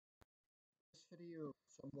Video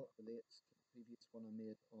somewhat relates to the previous one I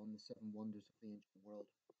made on the seven wonders of the ancient world.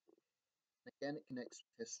 And again, it connects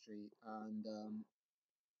with history. And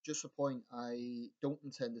just a point, I don't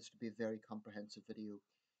intend this to be a very comprehensive video.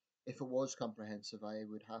 If it was comprehensive, I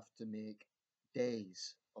would have to make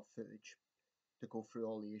days of footage to go through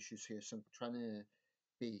all the issues here. So I'm trying to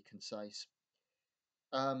be concise.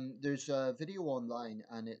 There's a video online,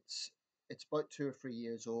 and it's about 2 or 3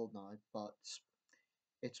 years old now, but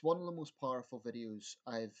it's one of the most powerful videos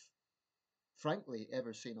I've frankly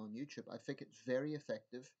ever seen on YouTube. I think it's very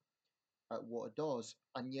effective at what it does,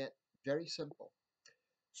 and yet very simple.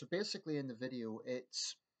 So basically, in the video,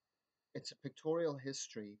 it's a pictorial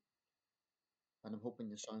history, and I'm hoping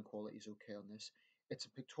the sound quality is okay on this. It's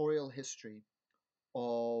a pictorial history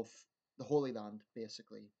of the Holy Land,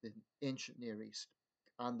 basically the ancient Near East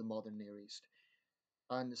and the modern Near East,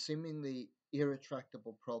 and the seemingly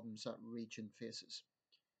irretractable problems that region faces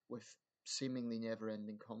with seemingly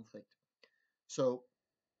never-ending conflict. So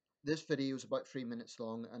this video is about 3 minutes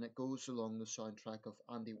long, and it goes along the soundtrack of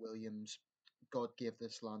Andy Williams' God Gave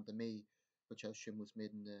This Land to Me, which I assume was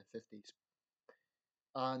made in the 50s.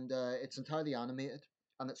 And it's entirely animated,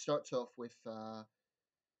 and it starts off with a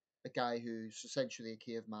guy who's essentially a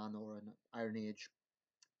caveman or an Iron Age,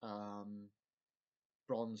 um,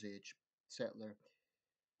 Bronze Age settler.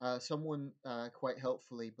 Someone quite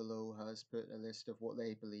helpfully below has put a list of what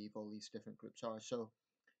they believe all these different groups are. So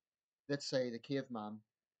let's say the caveman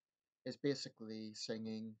is basically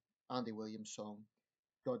singing Andy Williams' song,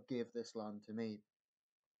 God Gave This Land to Me.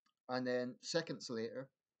 And then seconds later,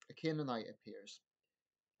 a Canaanite appears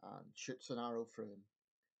and shoots an arrow through him.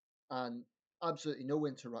 And absolutely no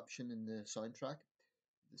interruption in the soundtrack.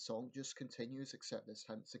 The song just continues, except this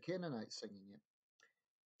time it's a Canaanite singing it.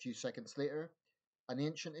 A few seconds later, an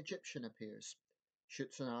ancient Egyptian appears,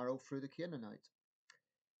 shoots an arrow through the Canaanite.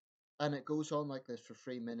 And it goes on like this for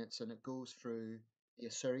 3 minutes, and it goes through the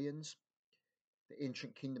Assyrians, the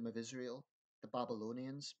ancient kingdom of Israel, the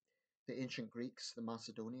Babylonians, the ancient Greeks, the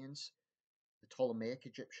Macedonians, the Ptolemaic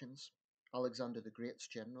Egyptians, Alexander the Great's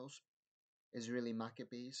generals, Israeli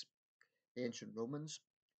Maccabees, the ancient Romans,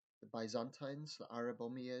 the Byzantines, the Arab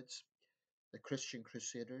Umayyads, the Christian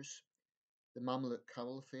Crusaders, the Mamluk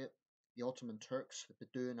Caliphate, the Ottoman Turks, the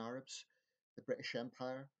Bedouin Arabs, the British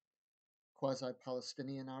Empire,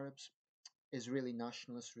 quasi-Palestinian Arabs, Israeli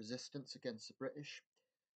nationalist resistance against the British,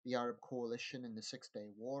 the Arab coalition in the Six-Day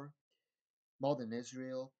War, modern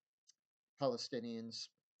Israel, Palestinians,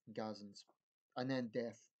 Gazans, and then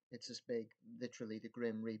death. It's this big, literally the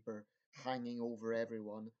Grim Reaper hanging over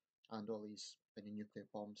everyone, and all these kind of nuclear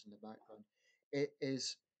bombs in the background. It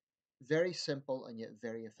is very simple and yet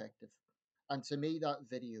very effective. And to me, that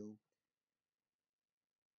video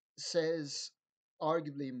says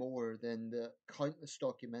arguably more than the countless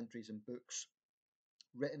documentaries and books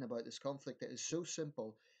written about this conflict. It is so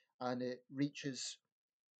simple, and it reaches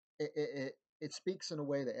it speaks in a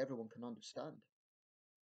way that everyone can understand.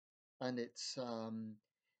 And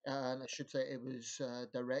I should say it was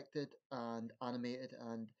directed and animated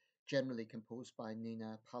and generally composed by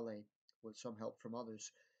Nina Paley with some help from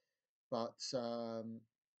others. But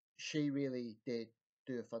she really did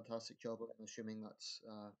do a fantastic job. I'm assuming that's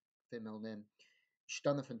a female name. She's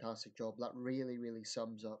done a fantastic job. That really, really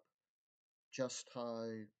sums up just how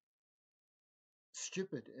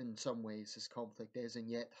stupid in some ways this conflict is, and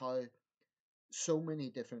yet how so many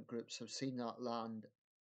different groups have seen that land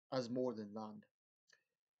as more than land.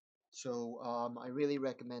 So I really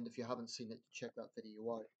recommend, if you haven't seen it, to check that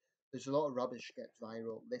video out. There's a lot of rubbish get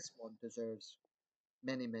viral. This one deserves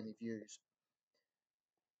many, many views.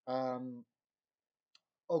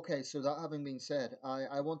 Okay, so that having been said,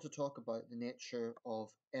 I want to talk about the nature of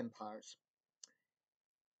empires.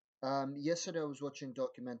 Yesterday I was watching a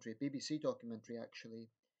documentary, a BBC documentary actually,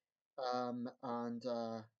 and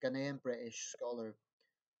a Ghanaian British scholar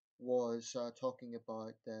was talking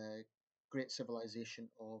about the great civilization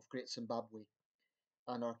of Great Zimbabwe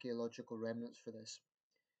and archaeological remnants for this.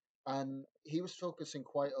 And he was focusing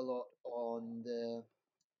quite a lot on the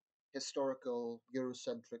historical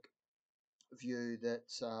Eurocentric view that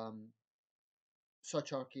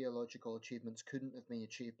such archaeological achievements couldn't have been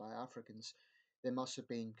achieved by Africans. They must have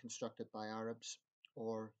been constructed by Arabs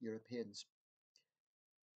or Europeans.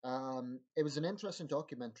 It was an interesting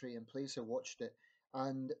documentary, and please have watched it.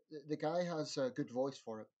 And the guy has a good voice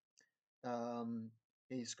for it.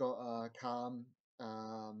 He's got a calm,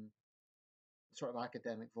 sort of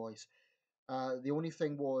academic voice. The only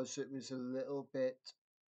thing was, it was a little bit.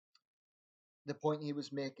 The point he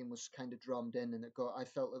was making was kind of drummed in, and I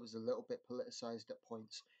felt it was a little bit politicized at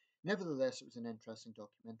points. Nevertheless, it was an interesting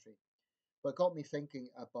documentary. But it got me thinking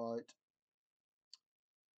about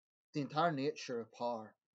the entire nature of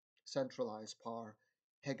power, centralized power,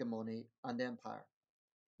 hegemony, and empire.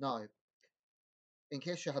 Now, in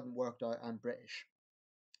case you hadn't worked out, I'm British.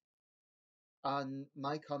 And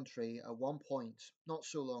my country, at one point, not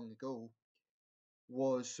so long ago,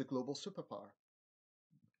 was a global superpower.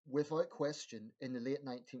 Without question, in the late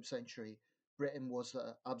 19th century, Britain was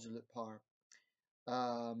the absolute power.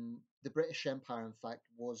 The British Empire, in fact,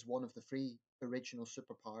 was one of the three original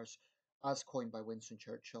superpowers, as coined by Winston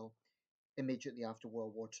Churchill, immediately after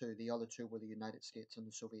World War II. The other two were the United States and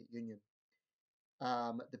the Soviet Union.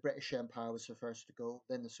 The British Empire was the first to go,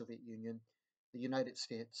 then the Soviet Union. The United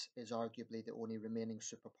States is arguably the only remaining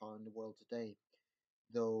superpower in the world today,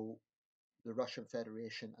 though the Russian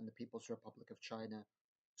Federation and the People's Republic of China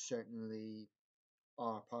certainly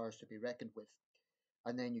are powers to be reckoned with.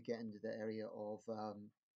 And then you get into the area of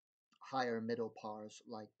higher middle powers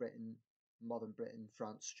like Britain, modern Britain,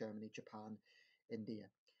 France, Germany, Japan, India.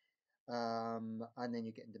 And then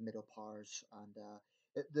you get into middle powers. And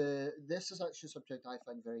this is actually a subject I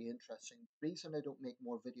find very interesting. The reason I don't make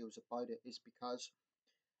more videos about it is because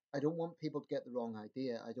I don't want people to get the wrong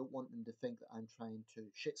idea. I don't want them to think that I'm trying to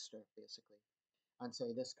shit stir, basically, and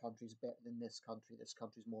say this country's better than this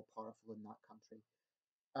country's more powerful than that country.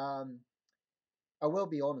 Um, I will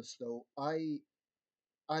be honest though,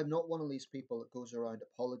 I'm not one of these people that goes around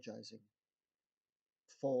apologizing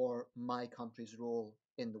for my country's role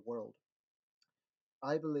in the world.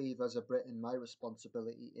 I believe as a Briton, my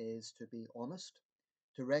responsibility is to be honest,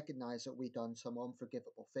 to recognize that we've done some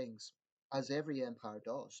unforgivable things, as every empire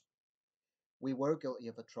does. We were guilty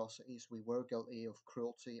of atrocities, we were guilty of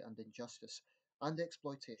cruelty and injustice and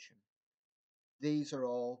exploitation. These are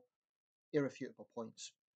all irrefutable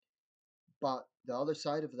points. But the other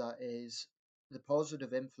side of that is the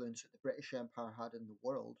positive influence that the British Empire had in the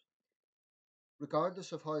world,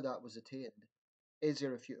 regardless of how that was attained, is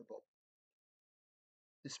irrefutable.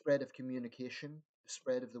 The spread of communication, the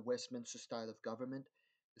spread of the Westminster style of government,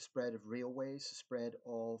 the spread of railways, the spread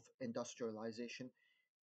of industrialization,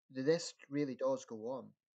 the list really does go on.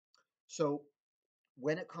 So,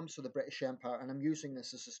 when it comes to the British Empire, and I'm using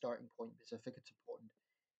this as a starting point because I think it's important,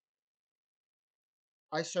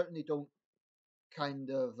 I certainly don't kind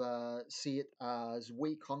of see it as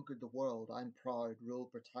we conquered the world, I'm proud, rule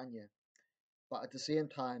Britannia. But at the same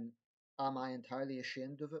time, am I entirely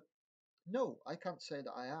ashamed of it? No, I can't say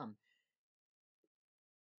that I am.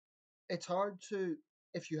 It's hard to,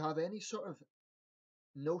 if you have any sort of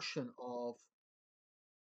notion of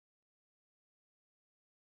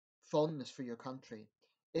fondness for your country,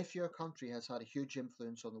 if your country has had a huge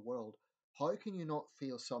influence on the world, how can you not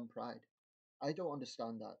feel some pride? I don't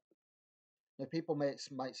understand that. Now, people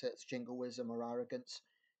might say it's jingoism or arrogance.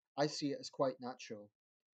 I see it as quite natural.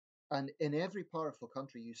 And in every powerful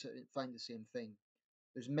country, you find the same thing.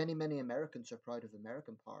 There's many, many Americans are proud of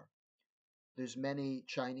American power. There's many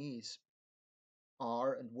Chinese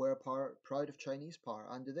are and were proud of Chinese power,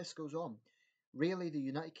 and the list goes on. Really, the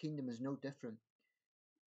United Kingdom is no different.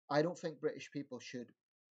 I don't think British people should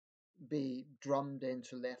be drummed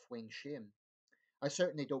into left wing shame. I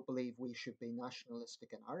certainly don't believe we should be nationalistic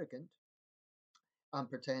and arrogant and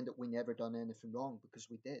pretend that we never done anything wrong because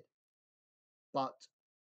we did. But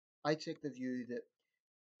I take the view that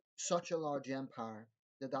such a large empire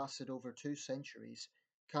that lasted over 2 centuries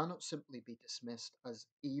cannot simply be dismissed as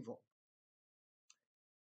evil.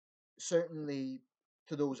 Certainly,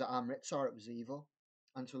 to those at Amritsar, it was evil,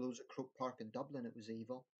 and to those at Croke Park in Dublin, it was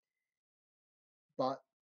evil. But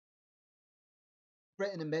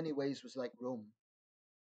Britain, in many ways, was like Rome.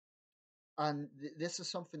 And this is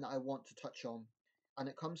something that I want to touch on, and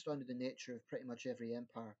it comes down to the nature of pretty much every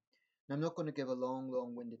empire. Now, I'm not going to give a long,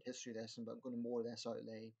 long winded history lesson, but I'm going to more or less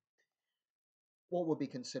outlay what would be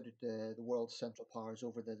considered the world's central powers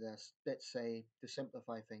over the, let's say, to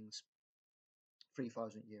simplify things,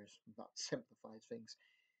 3,000 years. That simplifies things.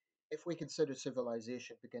 If we consider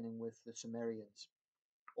civilization beginning with the Sumerians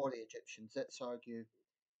or the Egyptians, let's argue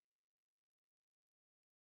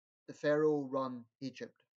the pharaoh run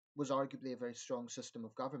Egypt was arguably a very strong system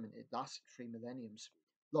of government. It lasted 3 millenniums,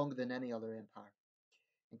 longer than any other empire,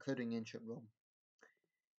 including ancient Rome.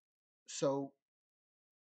 So,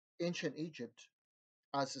 ancient Egypt,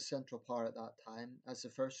 as the central power at that time, as the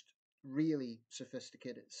first really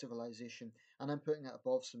sophisticated civilization, and I'm putting it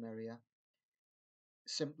above Sumeria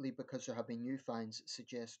simply because there have been new finds that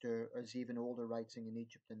suggest there is even older writing in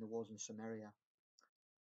Egypt than there was in Sumeria.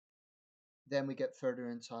 Then we get further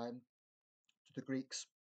in time to the Greeks.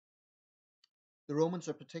 The Romans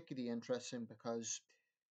are particularly interesting because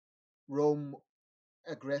Rome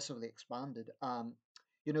aggressively expanded.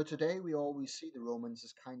 Today we always see the Romans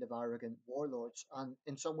as kind of arrogant warlords, and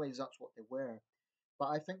in some ways that's what they were. But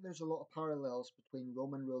I think there's a lot of parallels between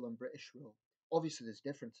Roman rule and British rule. Obviously, there's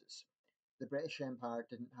differences. The British Empire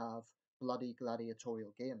didn't have bloody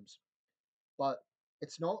gladiatorial games, but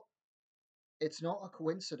it's not it's not a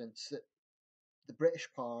coincidence that the British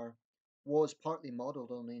power was partly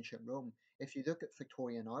modelled on ancient Rome. If you look at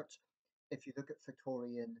Victorian art, if you look at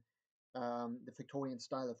the Victorian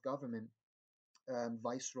style of government,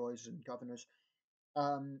 viceroys and governors,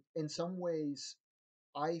 in some ways,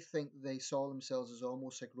 I think they saw themselves as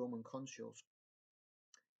almost like Roman consuls.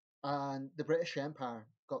 And the British Empire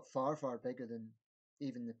got far, far bigger than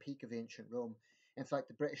even the peak of ancient Rome. In fact,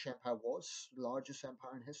 the British Empire was the largest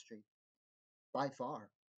empire in history by far.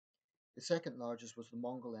 The second largest was the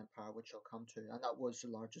Mongol Empire, which I'll come to, and that was the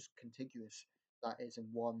largest contiguous, that is, in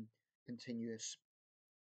one continuous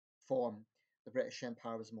form. The British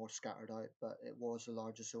Empire was more scattered out, but it was the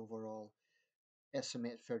largest overall,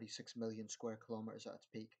 estimated 36 million square kilometers at its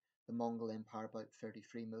peak. The Mongol Empire, about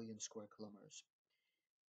 33 million square kilometers.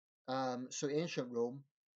 So ancient Rome,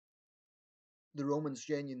 the Romans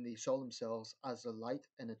genuinely saw themselves as the light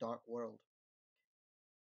in a dark world.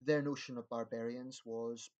 Their notion of barbarians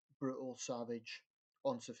was brutal, savage,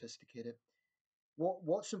 unsophisticated.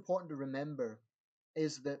 What's important to remember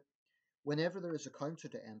is that whenever there is a counter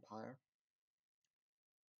to empire,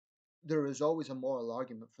 there is always a moral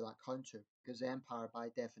argument for that counter, because empire, by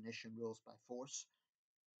definition, rules by force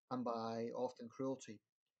and by often cruelty.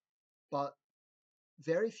 But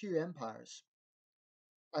very few empires,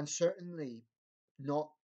 and certainly not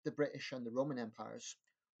the British and the Roman empires,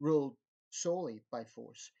 ruled solely by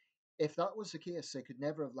force. If that was the case, they could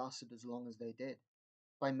never have lasted as long as they did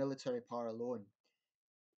by military power alone.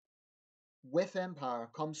 With empire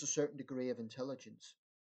comes a certain degree of intelligence.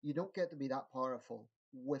 You don't get to be that powerful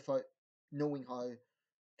without knowing how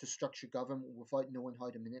to structure government, without knowing how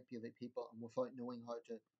to manipulate people, and without knowing how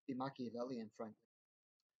to be Machiavellian, frankly.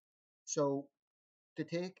 So, to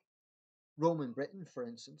take Roman Britain, for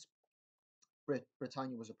instance,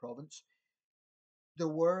 Britannia was a province. There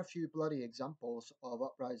were a few bloody examples of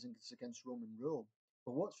uprisings against Roman rule,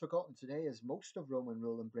 but what's forgotten today is most of Roman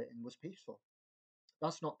rule in Britain was peaceful.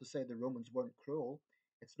 That's not to say the Romans weren't cruel.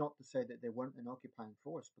 It's not to say that they weren't an occupying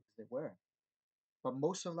force, because they were. But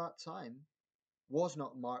most of that time was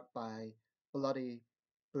not marked by bloody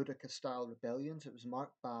Boudica style rebellions. It was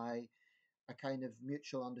marked by a kind of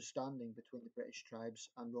mutual understanding between the British tribes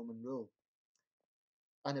and Roman rule.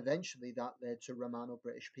 And eventually that led to Romano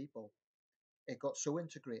British people. It got so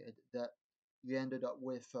integrated that you ended up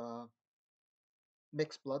with a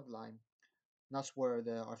mixed bloodline. And that's where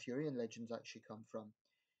the Arthurian legends actually come from.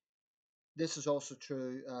 This is also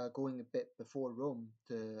true going a bit before Rome,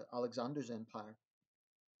 to Alexander's empire.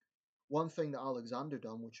 One thing that Alexander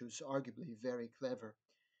done, which was arguably very clever,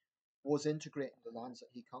 was integrating the lands that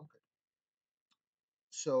he conquered.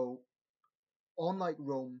 So, unlike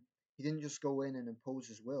Rome, he didn't just go in and impose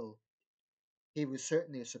his will. He was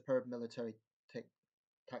certainly a superb military ta-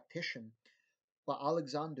 tactician, but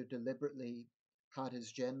Alexander deliberately had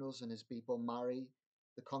his generals and his people marry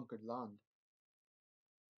the conquered land.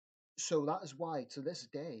 So that is why, to this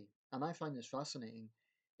day, and I find this fascinating,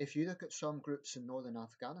 if you look at some groups in northern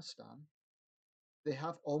Afghanistan, they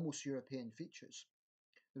have almost European features.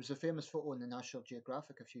 There was a famous photo in the National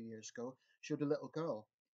Geographic a few years ago, showed a little girl.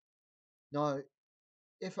 Now,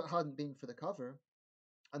 if it hadn't been for the cover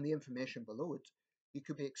and the information below it, you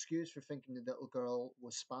could be excused for thinking the little girl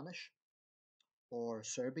was Spanish or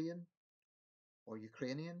Serbian or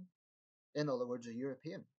Ukrainian. In other words, a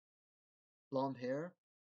European. Blonde hair,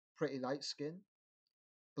 pretty light skin,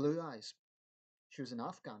 blue eyes. She was an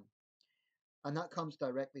Afghan. And that comes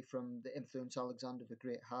directly from the influence Alexander the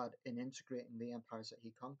Great had in integrating the empires that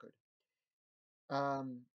he conquered.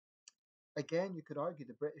 Um, Again, you could argue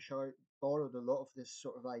the British borrowed a lot of this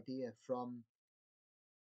sort of idea from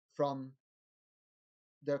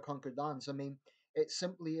their conquered lands. I mean, it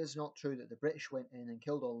simply is not true that the British went in and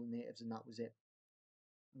killed all the natives and that was it.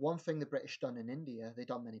 One thing the British done in India, they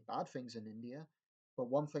done many bad things in India, but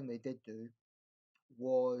one thing they did do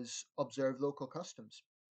was observe local customs.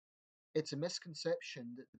 It's a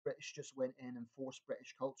misconception that the British just went in and forced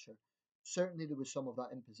British culture. Certainly, there was some of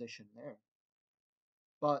that imposition there.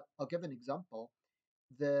 But I'll give an example.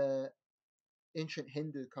 The ancient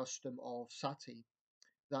Hindu custom of sati,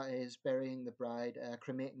 that is burying the bride,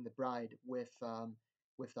 cremating the bride with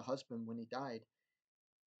the husband when he died.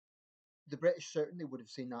 The British certainly would have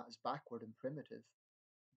seen that as backward and primitive,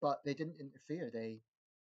 but they didn't interfere. They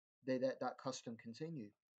let that custom continue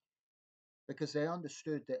because they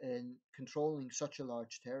understood that in controlling such a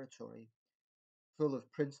large territory, full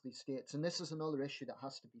of princely states. And this is another issue that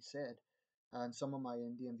has to be said. And some of my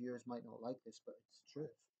Indian viewers might not like this, but it's the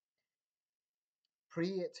truth. Pre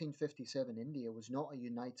 1857, India was not a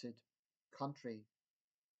united country,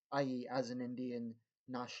 i.e., as an Indian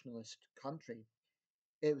nationalist country.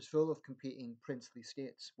 It was full of competing princely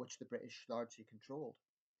states, which the British largely controlled.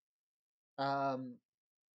 Um,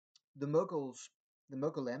 the Mughals, the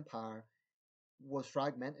Mughal Empire, was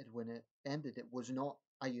fragmented when it ended. It was not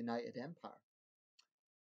a united empire.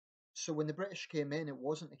 So when the British came in, it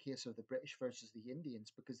wasn't a case of the British versus the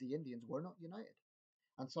Indians because the Indians were not united.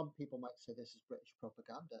 And some people might say this is British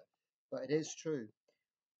propaganda, but it is true.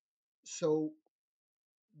 So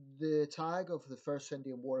the tag of the First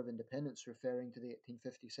Indian War of Independence referring to the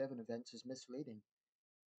 1857 events is misleading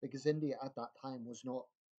because India at that time was not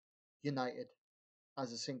united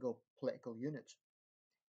as a single political unit.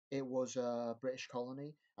 It was a British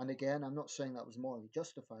colony, and again, I'm not saying that was morally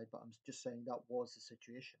justified, but I'm just saying that was the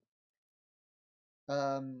situation.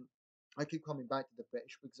 Um, I keep coming back to the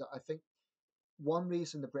British because I think one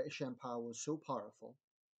reason the British Empire was so powerful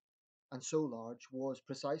and so large was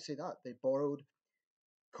precisely that they borrowed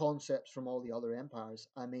concepts from all the other empires.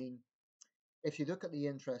 I mean, if you look at the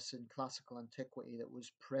interest in classical antiquity that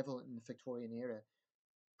was prevalent in the Victorian era,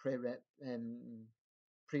 pre um,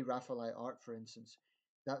 pre Raphaelite art, for instance,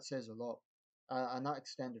 that says a lot, and that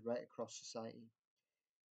extended right across society.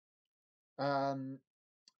 Um,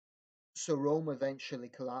 so Rome eventually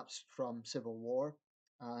collapsed from civil war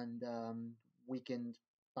and weakened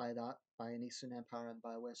by that by an Eastern Empire and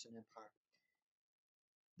by a Western Empire.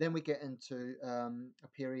 Then we get into a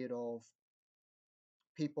period of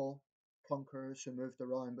people, conquerors who moved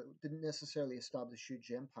around, but didn't necessarily establish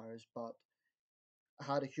huge empires, but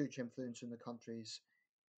had a huge influence in the countries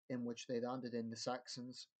in which they landed in. The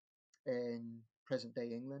Saxons in present day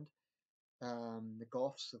England, the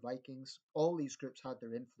Goths, the Vikings, all these groups had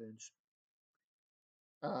their influence.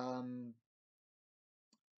 Um,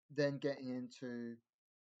 then getting into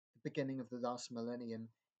the beginning of the last millennium,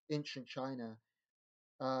 ancient China.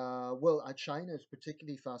 China is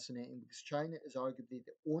particularly fascinating because China is arguably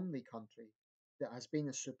the only country that has been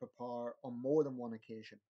a superpower on more than one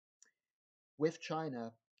occasion. With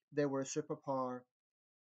China, they were a superpower,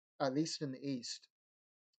 at least in the East,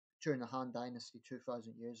 during the Han Dynasty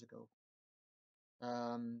 2,000 years ago.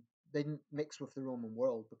 They didn't mix with the Roman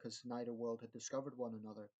world because neither world had discovered one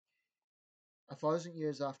another. 1,000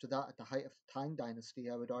 years after that, at the height of the Tang Dynasty,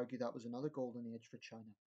 I would argue that was another golden age for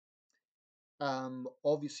China.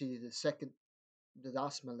 Obviously, the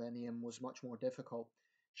last millennium was much more difficult.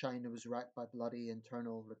 China was racked by bloody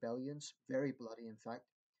internal rebellions, very bloody, in fact,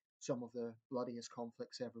 some of the bloodiest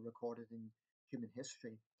conflicts ever recorded in human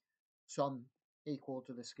history, some equal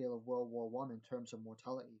to the scale of World War One in terms of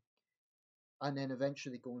mortality, and then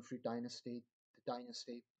eventually going through dynasty to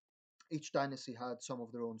dynasty. Each dynasty had some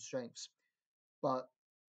of their own strengths, but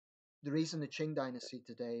the reason the Qing dynasty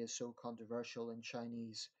today is so controversial in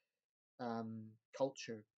Chinese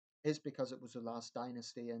culture is because it was the last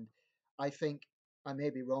dynasty. And I think, I may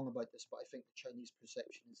be wrong about this, but I think the Chinese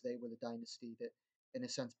perception is they were the dynasty that, in a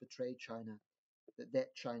sense, betrayed China, that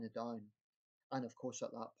let China down. And of course,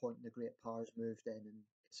 at that point, the great powers moved in and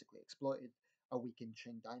basically exploited a weakened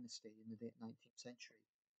Qing dynasty in the late 19th century.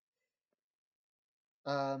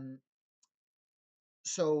 Um,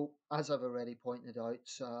 so, as I've already pointed out,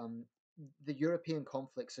 the European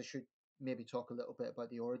conflicts, I should maybe talk a little bit about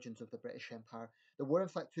the origins of the British Empire. There were, in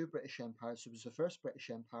fact, two British empires. There was the first British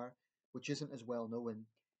Empire, which isn't as well known,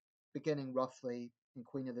 beginning roughly in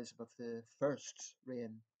Queen Elizabeth I's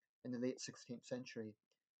reign in the late 16th century.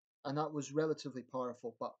 And that was relatively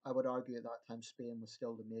powerful, but I would argue at that time Spain was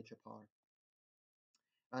still the major power.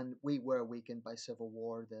 And we were weakened by civil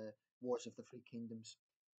war, the Wars of the Three Kingdoms.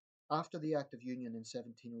 After the Act of Union in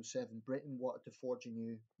 1707, Britain wanted to forge a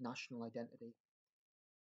new national identity.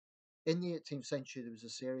 In the 18th century, there was a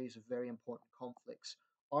series of very important conflicts,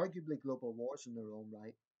 arguably global wars in their own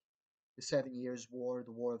right. The Seven Years' War,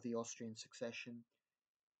 the War of the Austrian Succession,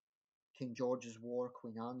 King George's War,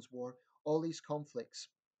 Queen Anne's War, all these conflicts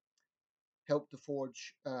helped to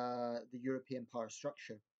forge the European power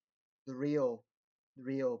structure. The real, the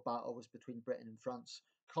real battle was between Britain and France,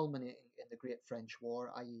 culminating in the Great French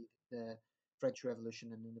War, i.e., the French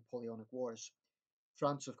Revolution and the Napoleonic Wars.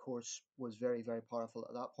 France, of course, was very, very powerful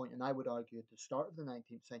at that point, and I would argue at the start of the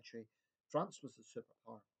 19th century, France was the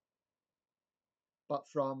superpower. But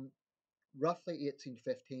from roughly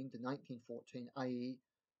 1815 to 1914, i.e.,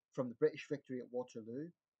 from the British victory at Waterloo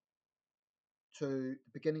to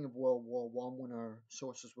the beginning of World War One, when our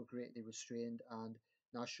sources were greatly restrained and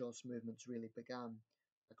nationalist movements really began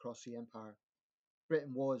across the empire,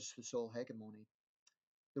 Britain was the sole hegemony.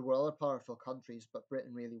 There were other powerful countries, but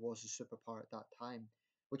Britain really was a superpower at that time,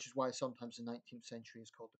 which is why sometimes the 19th century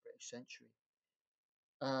is called the British century.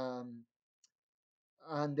 Um,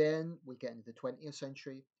 and then we get into the 20th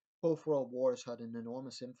century. Both world wars had an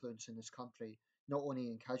enormous influence in this country, not only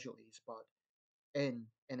in casualties, but in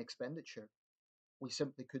expenditure. We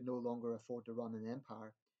simply could no longer afford to run an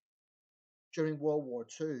empire. During World War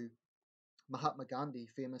II, Mahatma Gandhi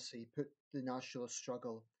famously put the nationalist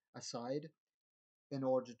struggle aside in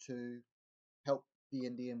order to help the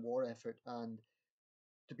Indian war effort. And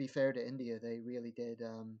to be fair to India, they really did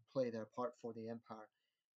play their part for the empire.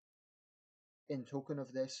 In token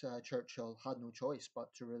of this, Churchill had no choice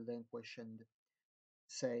but to relinquish and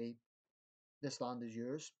say, this land is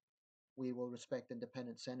yours. We will respect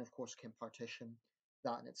independence. Then, of course, came partition.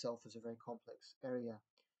 That in itself is a very complex area,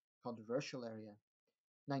 controversial area.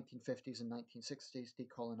 1950s and 1960s,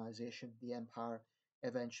 decolonization. The empire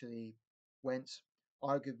eventually went.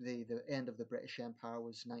 Arguably, the end of the British Empire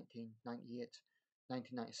was 1998,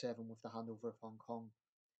 1997 with the handover of Hong Kong.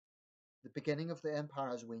 The beginning of the empire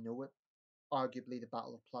as we know it, arguably the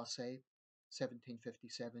Battle of Plassey,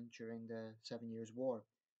 1757 during the Seven Years' War.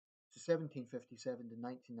 So 1757 to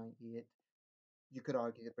 1998, you could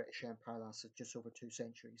argue the British Empire lasted just over 2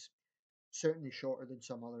 centuries. Certainly shorter than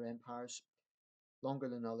some other empires, longer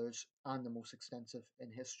than others, and the most extensive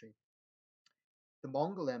in history. The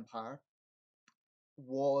Mongol Empire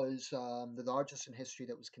was the largest in history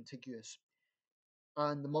that was contiguous,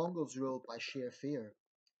 and the Mongols ruled by sheer fear.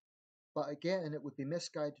 But again, it would be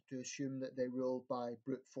misguided to assume that they ruled by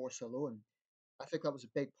brute force alone. I think that was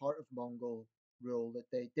a big part of Mongol rule, that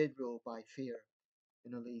they did rule by fear.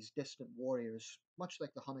 You know, these distant warriors, much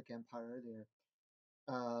like the Hunnic Empire earlier,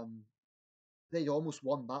 um, they almost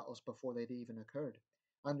won battles before they'd even occurred.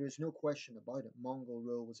 And there's no question about it, Mongol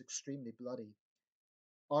rule was extremely bloody,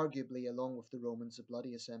 arguably, along with the Romans, the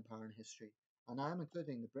bloodiest empire in history. And I am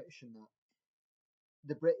including the British in that.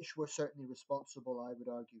 The British were certainly responsible, I would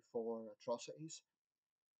argue, for atrocities.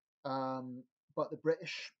 Um, but the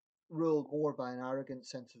British ruled more by an arrogant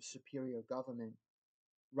sense of superior government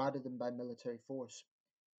rather than by military force.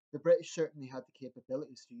 The British certainly had the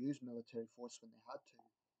capabilities to use military force when they had to,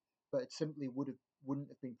 but it simply wouldn't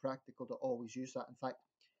have been practical to always use that. In fact,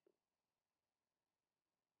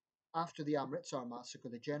 after the Amritsar massacre,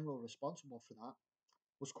 the general responsible for that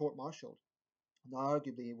was court-martialed. Now,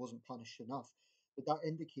 arguably, he wasn't punished enough, but that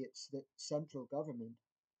indicates that central government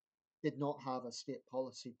did not have a state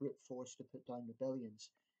policy brute force to put down rebellions.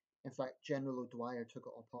 In fact, General O'Dwyer took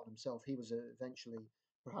it upon himself. He was eventually,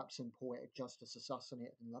 perhaps in poetic justice,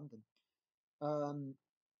 assassinated in London. Um,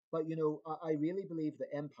 but you know, I really believe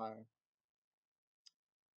that empire,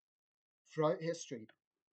 throughout history,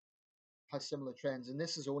 has similar trends, and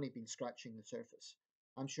this has only been scratching the surface.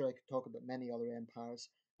 I'm sure I could talk about many other empires.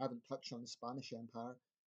 I haven't touched on the Spanish Empire,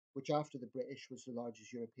 which after the British was the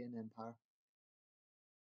largest European empire.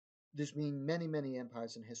 There's been many, many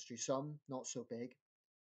empires in history, some not so big,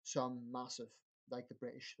 some massive, like the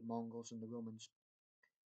British, the Mongols, and the Romans,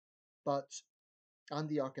 but and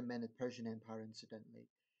the Achaemenid Persian Empire, incidentally.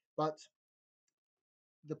 But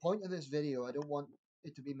the point of this video, I don't want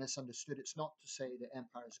it to be misunderstood. It's not to say that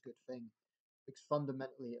empire is a good thing, because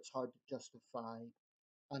fundamentally it's hard to justify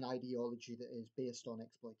an ideology that is based on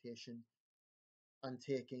exploitation and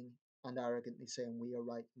taking and arrogantly saying we are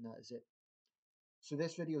right and that is it. So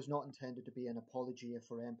this video is not intended to be an apology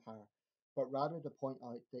for empire, but rather to point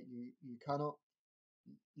out that you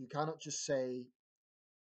cannot just say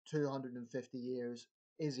 250 years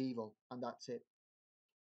is evil and that's it.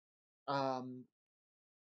 Um,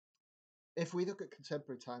 if we look at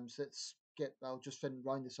contemporary times, I'll just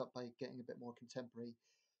round this up by getting a bit more contemporary.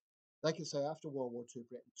 Like I say, after World War II,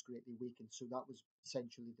 Britain was greatly weakened, so that was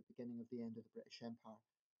essentially the beginning of the end of the British Empire.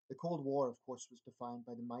 The Cold War, of course, was defined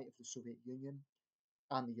by the might of the Soviet Union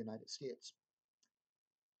and the United States.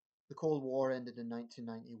 The Cold War ended in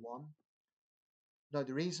 1991. Now,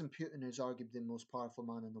 the reason Putin is arguably the most powerful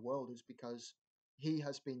man in the world is because he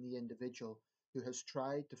has been the individual who has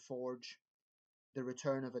tried to forge the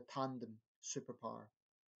return of a tandem superpower.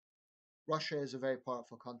 Russia is a very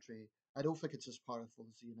powerful country. I don't think it's as powerful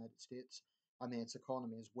as the United States. I mean, its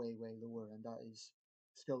economy is way, way lower, and that is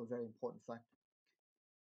still a very important fact.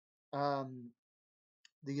 Um,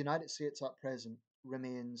 the United States at present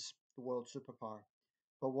remains the world superpower.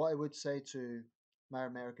 But what I would say to my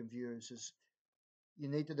American viewers is you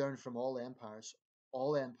need to learn from all empires.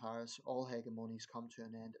 All empires, all hegemonies come to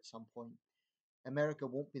an end at some point. America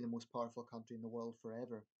won't be the most powerful country in the world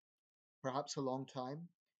forever. Perhaps a long time.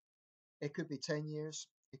 It could be 10 years.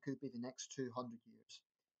 It could be the next 200 years.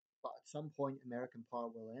 But at some point, American power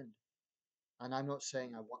will end. And I'm not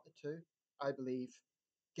saying I want it to. I believe,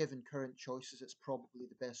 given current choices, it's probably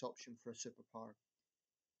the best option for a superpower.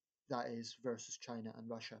 That is versus China and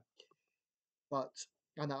Russia. But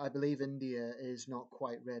and I believe India is not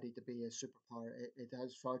quite ready to be a superpower. It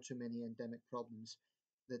has far too many endemic problems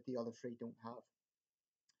that the other three don't have.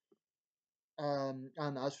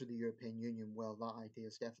 And as for the European Union, well, that idea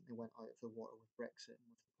has definitely went out of the water with Brexit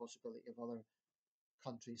and with the possibility of other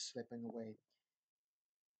countries slipping away.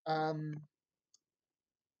 Um,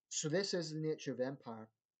 so this is the nature of empire.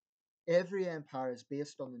 Every empire is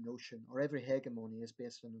based on the notion, or every hegemony is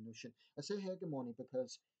based on the notion. I say hegemony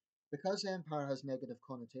because empire has negative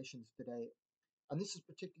connotations today, and this is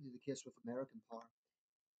particularly the case with American power.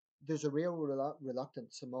 There's a real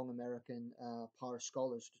reluctance among American power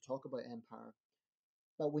scholars to talk about empire.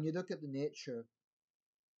 But when you look at the nature,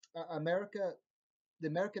 America, the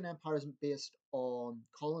American empire isn't based on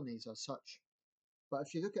colonies as such. But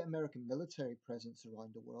if you look at American military presence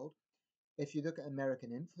around the world, if you look at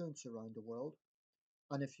American influence around the world,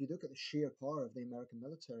 and if you look at the sheer power of the American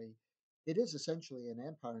military, it is essentially an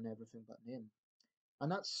empire in everything but name.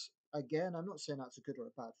 And that's again, I'm not saying that's a good or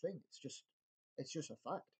a bad thing. It's just a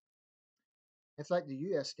fact. In fact, the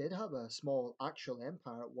U.S. did have a small actual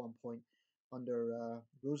empire at one point under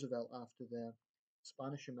Roosevelt after the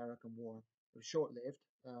Spanish-American War. It was short-lived,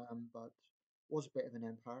 but was a bit of an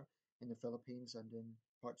empire in the Philippines and in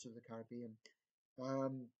parts of the Caribbean.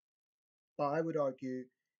 Um, but I would argue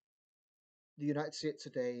the United States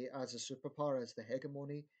today, as a superpower, as the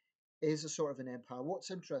hegemony, is a sort of an empire.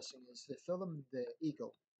 What's interesting is the film The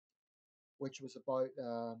Eagle, which was about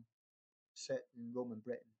set in Roman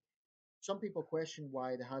Britain. Some people question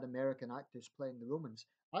why they had American actors playing the Romans.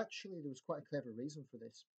 Actually, there was quite a clever reason for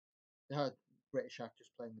this. They had British actors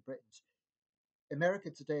playing the Britons. America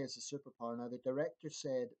today is a superpower. Now, the director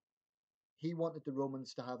said he wanted the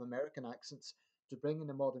Romans to have American accents to bring in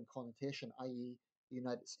a modern connotation, i.e., the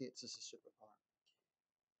United States is a superpower.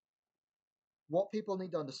 What people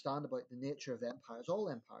need to understand about the nature of empires, all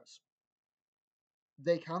empires,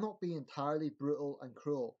 they cannot be entirely brutal and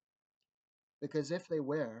cruel, because if they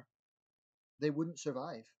were, they wouldn't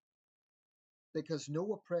survive. Because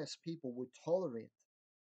no oppressed people would tolerate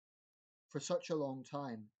for such a long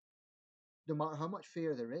time, no matter how much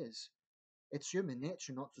fear there is, it's human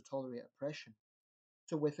nature not to tolerate oppression.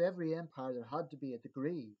 So, with every empire, there had to be a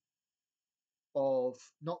degree of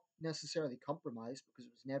not necessarily compromise because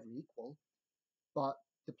it was never equal, but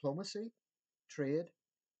diplomacy, trade,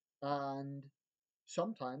 and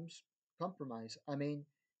sometimes compromise. I mean,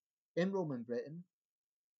 in Roman Britain,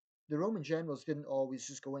 the Roman generals didn't always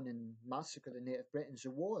just go in and massacre the native Britons.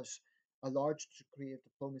 There was a large degree of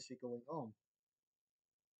diplomacy going on.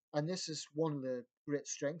 And this is one of the great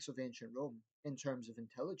strengths of ancient Rome in terms of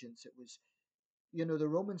intelligence. It was, the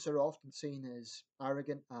Romans are often seen as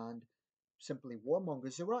arrogant and simply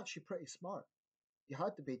warmongers. They were actually pretty smart. You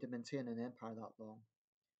had to be to maintain an empire that long.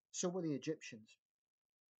 So were the Egyptians.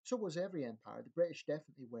 So was every empire. The British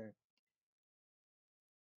definitely were.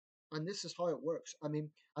 And this is how it works. I mean,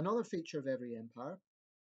 another feature of every empire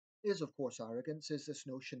is, of course, arrogance, is this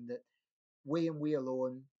notion that we and we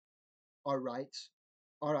alone are right,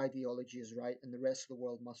 our ideology is right, and the rest of the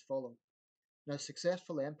world must follow. Now, a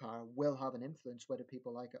successful empire will have an influence whether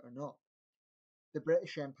people like it or not. The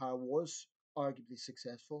British Empire was arguably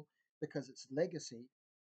successful because its legacy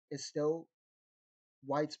is still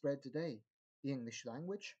widespread today. The English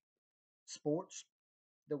language, sports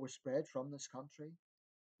that were spread from this country,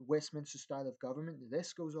 the Westminster style of government, the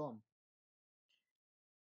list goes on.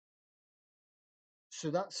 So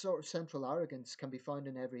that sort of central arrogance can be found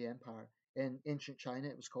in every empire. In ancient China,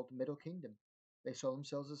 it was called the Middle Kingdom. They saw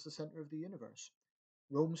themselves as the center of the universe.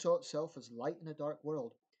 Rome saw itself as light in a dark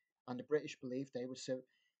world, and the British believed they were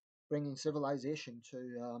bringing civilization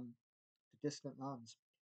to distant lands.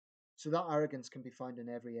 So that arrogance can be found in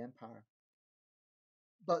every empire.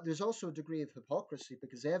 But there's also a degree of hypocrisy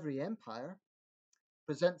because every empire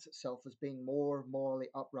presents itself as being more morally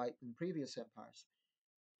upright than previous empires.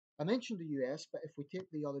 I mentioned the US, but if we take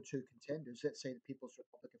the other two contenders, let's say the People's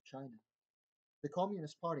Republic of China, the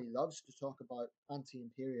Communist Party loves to talk about anti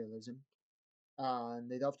imperialism and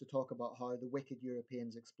they love to talk about how the wicked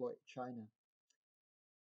Europeans exploited China.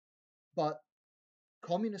 But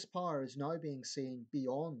communist power is now being seen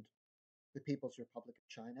beyond the People's Republic of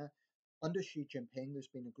China. Under Xi Jinping, there's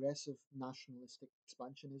been aggressive nationalistic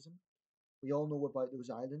expansionism. We all know about those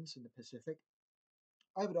islands in the Pacific.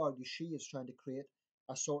 I would argue Xi is trying to create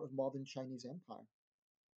a sort of modern Chinese empire.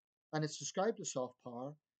 And it's described as soft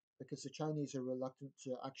power because the Chinese are reluctant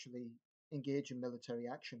to actually engage in military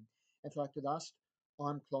action. In fact, the last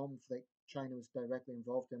armed conflict China was directly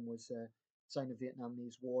involved in was sign the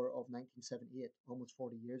Vietnamese War of 1978, almost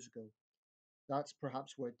 40 years ago. That's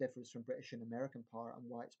perhaps where it differs from British and American power and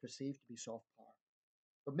why it's perceived to be soft power.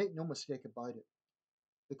 But make no mistake about it,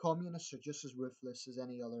 the communists are just as ruthless as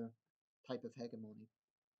any other type of hegemony.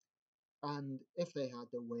 And if they had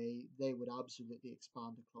their way, they would absolutely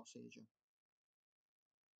expand across Asia.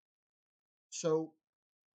 So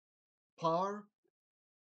power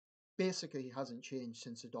basically hasn't changed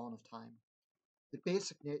since the dawn of time. The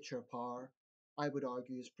basic nature of power, I would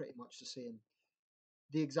argue, is pretty much the same.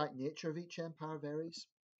 The exact nature of each empire varies.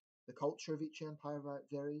 The culture of each empire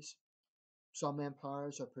varies. Some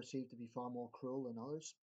empires are perceived to be far more cruel than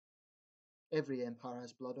others. Every empire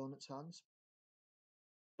has blood on its hands.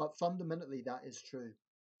 But fundamentally, that is true.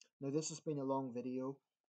 Now, this has been a long video.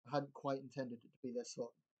 I hadn't quite intended it to be this long,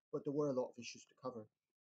 but there were a lot of issues to cover.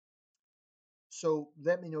 So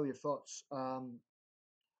let me know your thoughts.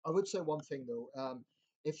 I would say one thing though.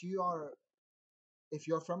 If you are if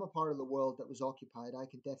you're from a part of the world that was occupied, I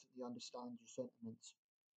can definitely understand your sentiments.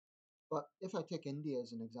 But if I take India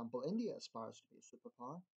as an example, India aspires to be a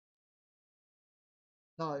superpower.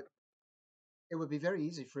 Now, it would be very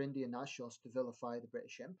easy for Indian nationals to vilify the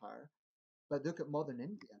British Empire, but look at modern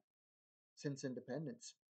India since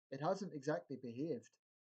independence. It hasn't exactly behaved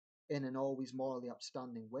in an always morally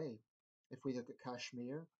upstanding way. If we look at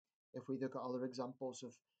Kashmir, if we look at other examples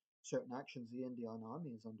of certain actions the Indian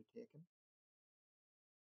army has undertaken,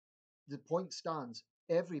 the point stands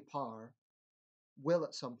every power will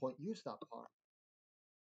at some point use that power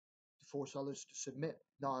to force others to submit.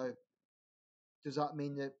 Now, does that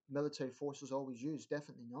mean that military force is always used?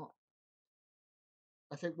 Definitely not.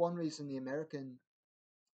 I think one reason the American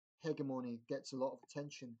hegemony gets a lot of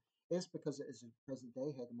attention is because it is a present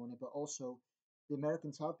day hegemony, but also the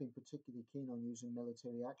Americans have been particularly keen on using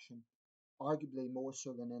military action, arguably more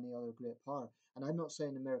so than any other great power. And I'm not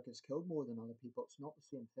saying America's killed more than other people, it's not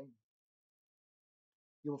the same thing.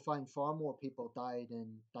 You will find far more people died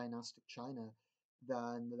in dynastic China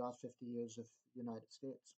than the last 50 years of the United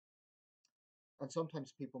States. And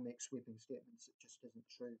sometimes people make sweeping statements that just isn't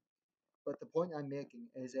true. But the point I'm making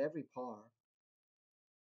is every power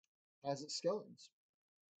has its skeletons.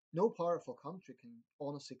 No powerful country can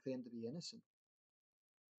honestly claim to be innocent.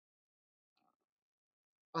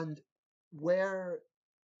 And where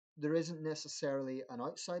there isn't necessarily an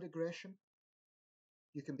outside aggression,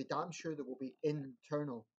 you can be damn sure there will be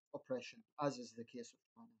internal oppression, as is the case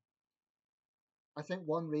with China. I think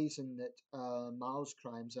one reason that Mao's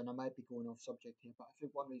crimes, and I might be going off subject here, but I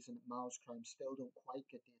think one reason that Mao's crimes still don't quite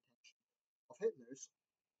get the attention of Hitler's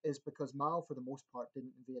is because Mao, for the most part,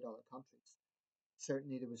 didn't invade other countries.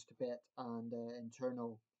 Certainly, there was Tibet and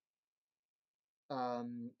internal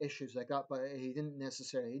issues like that, but he didn't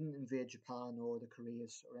invade Japan or the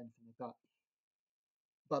Koreas or anything like that.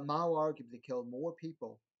 But Mao arguably killed more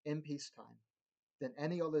people in peacetime than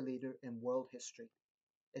any other leader in world history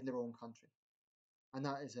in their own country. And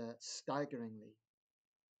that is a staggeringly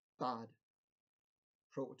bad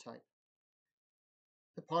prototype.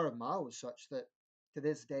 The power of Mao was such that to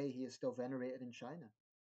this day he is still venerated in China,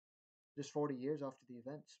 just 40 years after the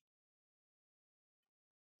events.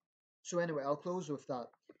 So, anyway, I'll close with that.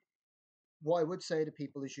 What I would say to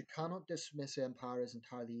people is you cannot dismiss empire as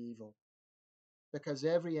entirely evil, because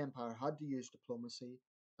every empire had to use diplomacy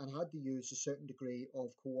and had to use a certain degree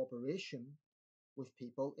of cooperation with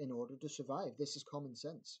people in order to survive. This is common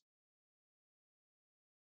sense.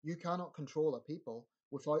 You cannot control a people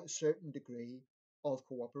without a certain degree of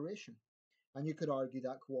cooperation. And you could argue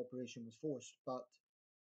that cooperation was forced, but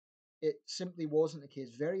it simply wasn't the case.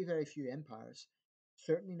 Very, very few empires,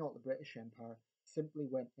 certainly not the British Empire, simply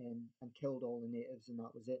went in and killed all the natives and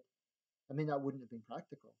that was it. I mean, that wouldn't have been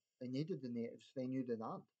practical. They needed the natives, they knew the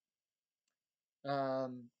land.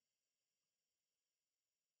 Um,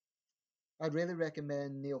 I'd really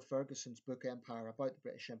recommend Neil Ferguson's book Empire about the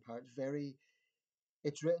British Empire.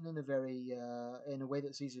 It's written in a very in a way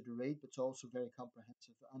that's easy to read, but it's also very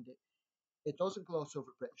comprehensive, and it doesn't gloss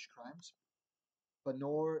over British crimes, but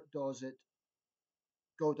nor does it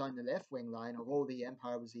go down the left wing line of oh the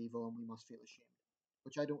empire was evil and we must feel ashamed,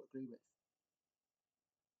 which I don't agree with.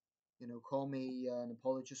 You know, call me an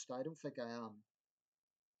apologist. I don't think I am.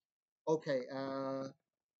 Okay,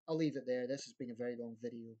 I'll leave it there. This has been a very long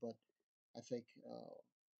video, but I think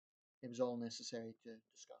it was all necessary to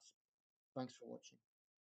discuss. Thanks for watching.